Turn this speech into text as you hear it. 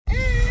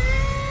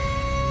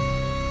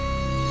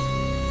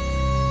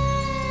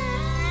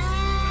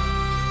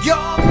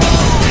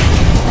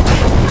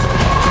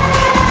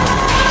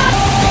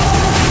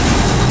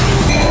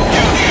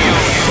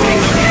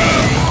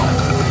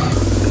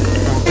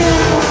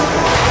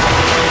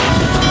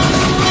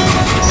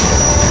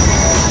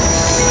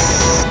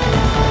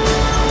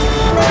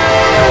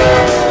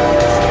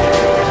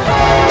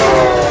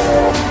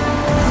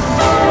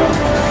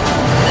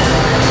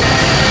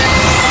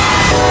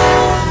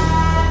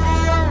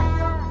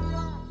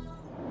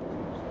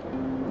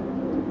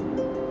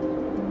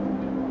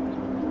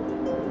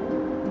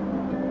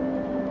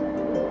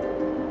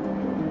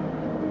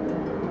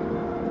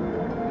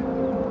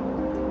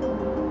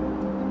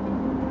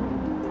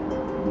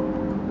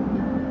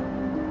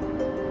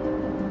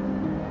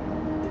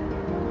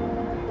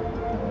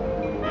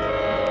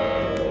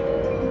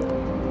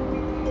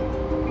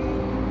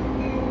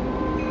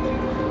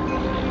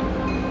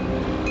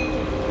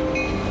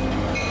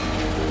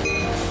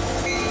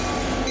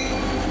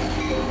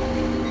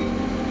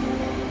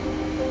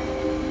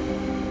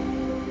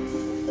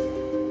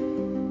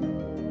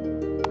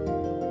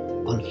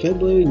On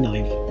February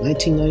 9,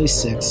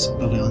 1996,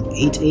 around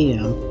 8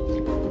 a.m.,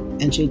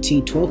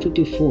 NJT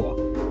 1254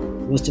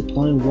 was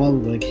deploying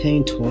Waterwick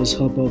heading towards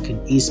Hoboken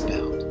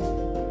eastbound,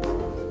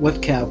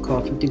 with cab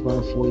car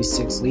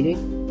 5146 leading,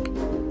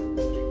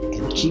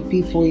 and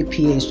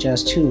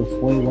GP40PH-2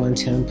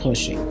 4110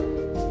 pushing,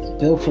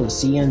 built for the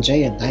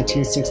CNJ in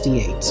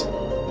 1968.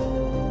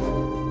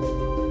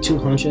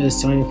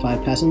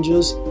 275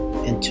 passengers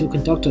and 2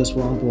 conductors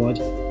were on board,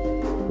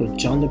 with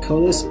John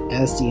Dakotas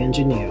as the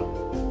engineer.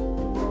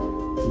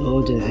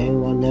 Little did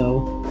anyone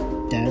know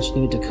that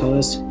Engineer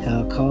Dakotas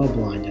had car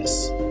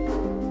blindness.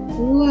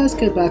 Let's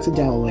get back to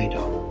that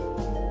later.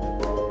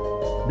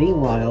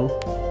 Meanwhile,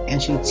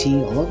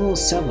 NJT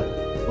 1107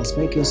 was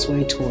making its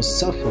way towards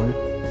Suffern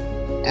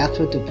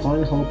after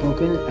departing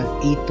Hoboken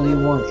at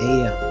 8:31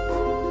 a.m.,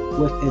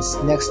 with its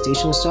next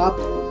station stop,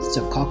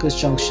 Secaucus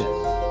Junction.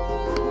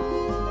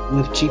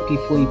 With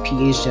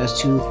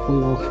GP40PH-2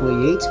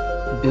 4148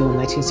 built in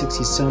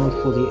 1967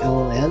 for the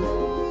LNN,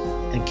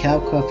 and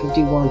cab car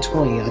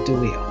 5120 at the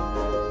wheel.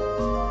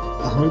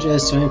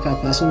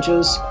 175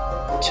 passengers,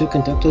 2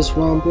 conductors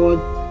were on board,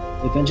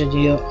 with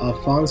engineer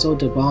Alfonso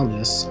de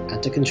Bonis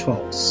at the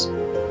controls.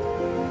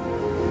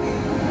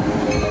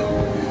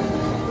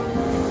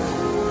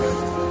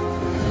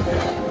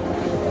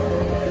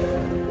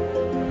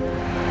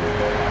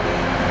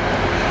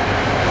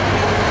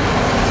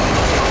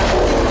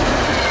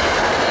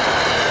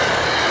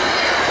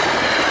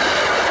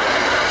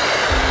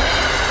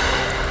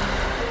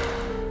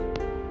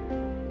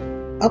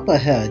 Up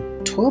ahead,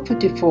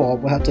 1254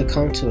 will have to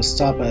come to a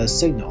stop at a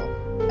signal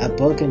at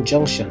Bergen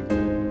Junction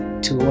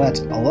to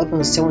let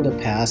 1170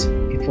 pass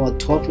before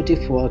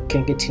 1254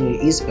 can continue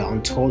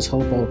eastbound towards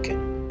Hoboken.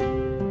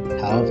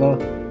 However,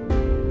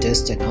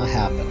 this did not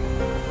happen.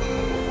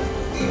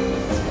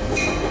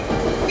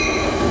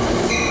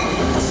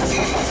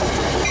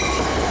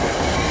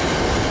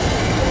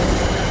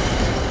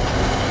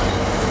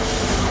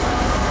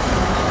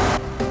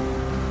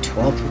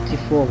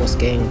 Was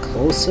getting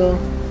closer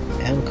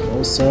and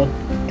closer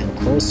and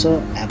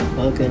closer at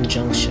Bergen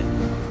Junction.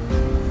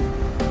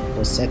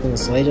 But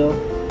seconds later,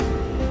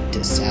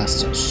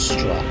 disaster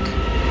struck.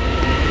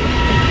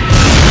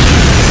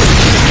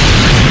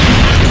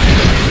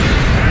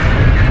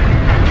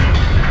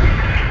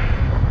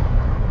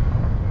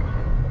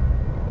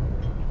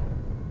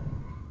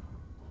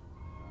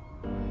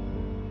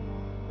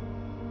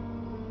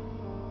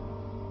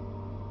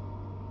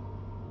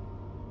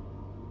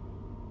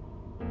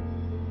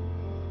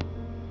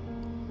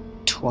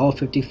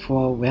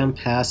 .1254 ran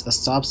past a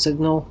stop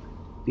signal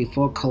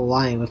before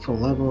colliding with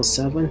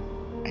 1107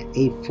 at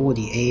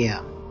 8:40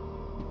 a.m.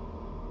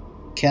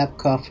 Cab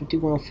car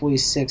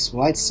 5146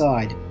 right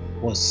side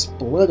was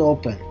split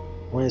open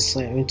when it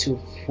slammed into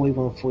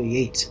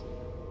 4148.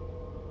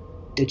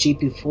 The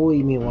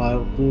GP40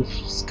 meanwhile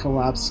roofs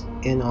collapsed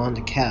in on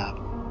the cab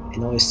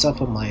and only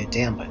suffered minor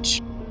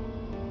damage.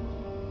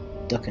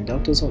 The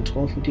conductors on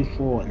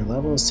 1254 and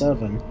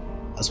 1107,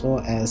 as well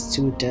as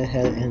 2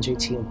 deadhead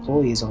NJT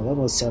employees on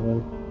level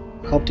 7,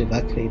 helped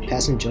evacuate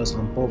passengers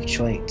on both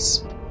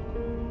trains.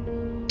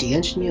 The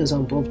engineers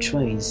on both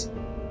trains,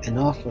 and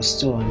off a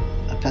storm,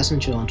 a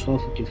passenger on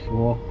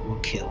 1254 were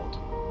killed.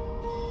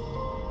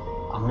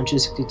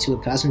 162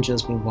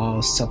 passengers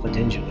meanwhile suffered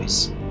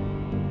injuries.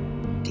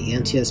 The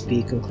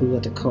NTSB concluded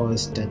at the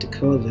cause that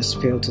Dakotas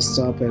failed to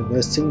stop at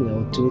red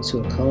signal due to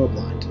a color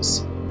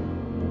blindness.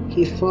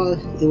 He thought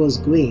it was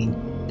green,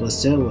 but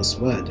said it was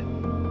red.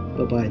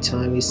 But by the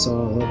time he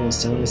saw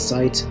 1107 in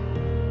sight,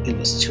 it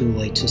was too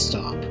late to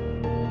stop.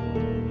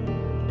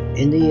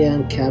 In the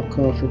end, cab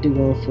car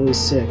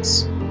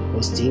 5146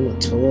 was deemed a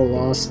total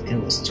loss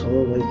and was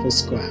towed away for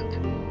scrap.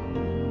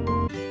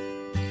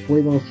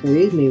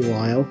 4148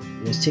 meanwhile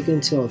was taken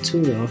to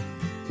Altoona,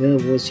 where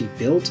it was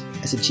rebuilt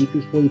as a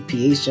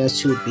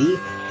GP40PH-2B,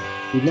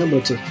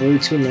 renumbered to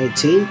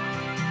 4219,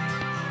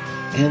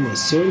 and was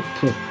soon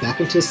put back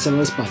into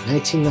service by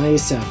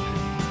 1997.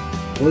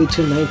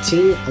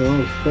 4219 along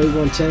with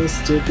 4110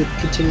 still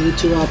continue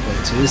to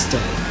operate to this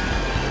day.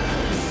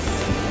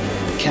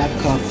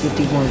 Capcom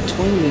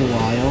 5120,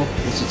 meanwhile,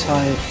 was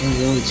retired in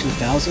the early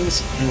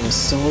 2000s and was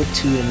sold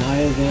to the now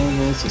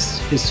available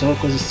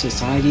Historical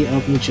Society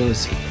of New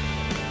Jersey.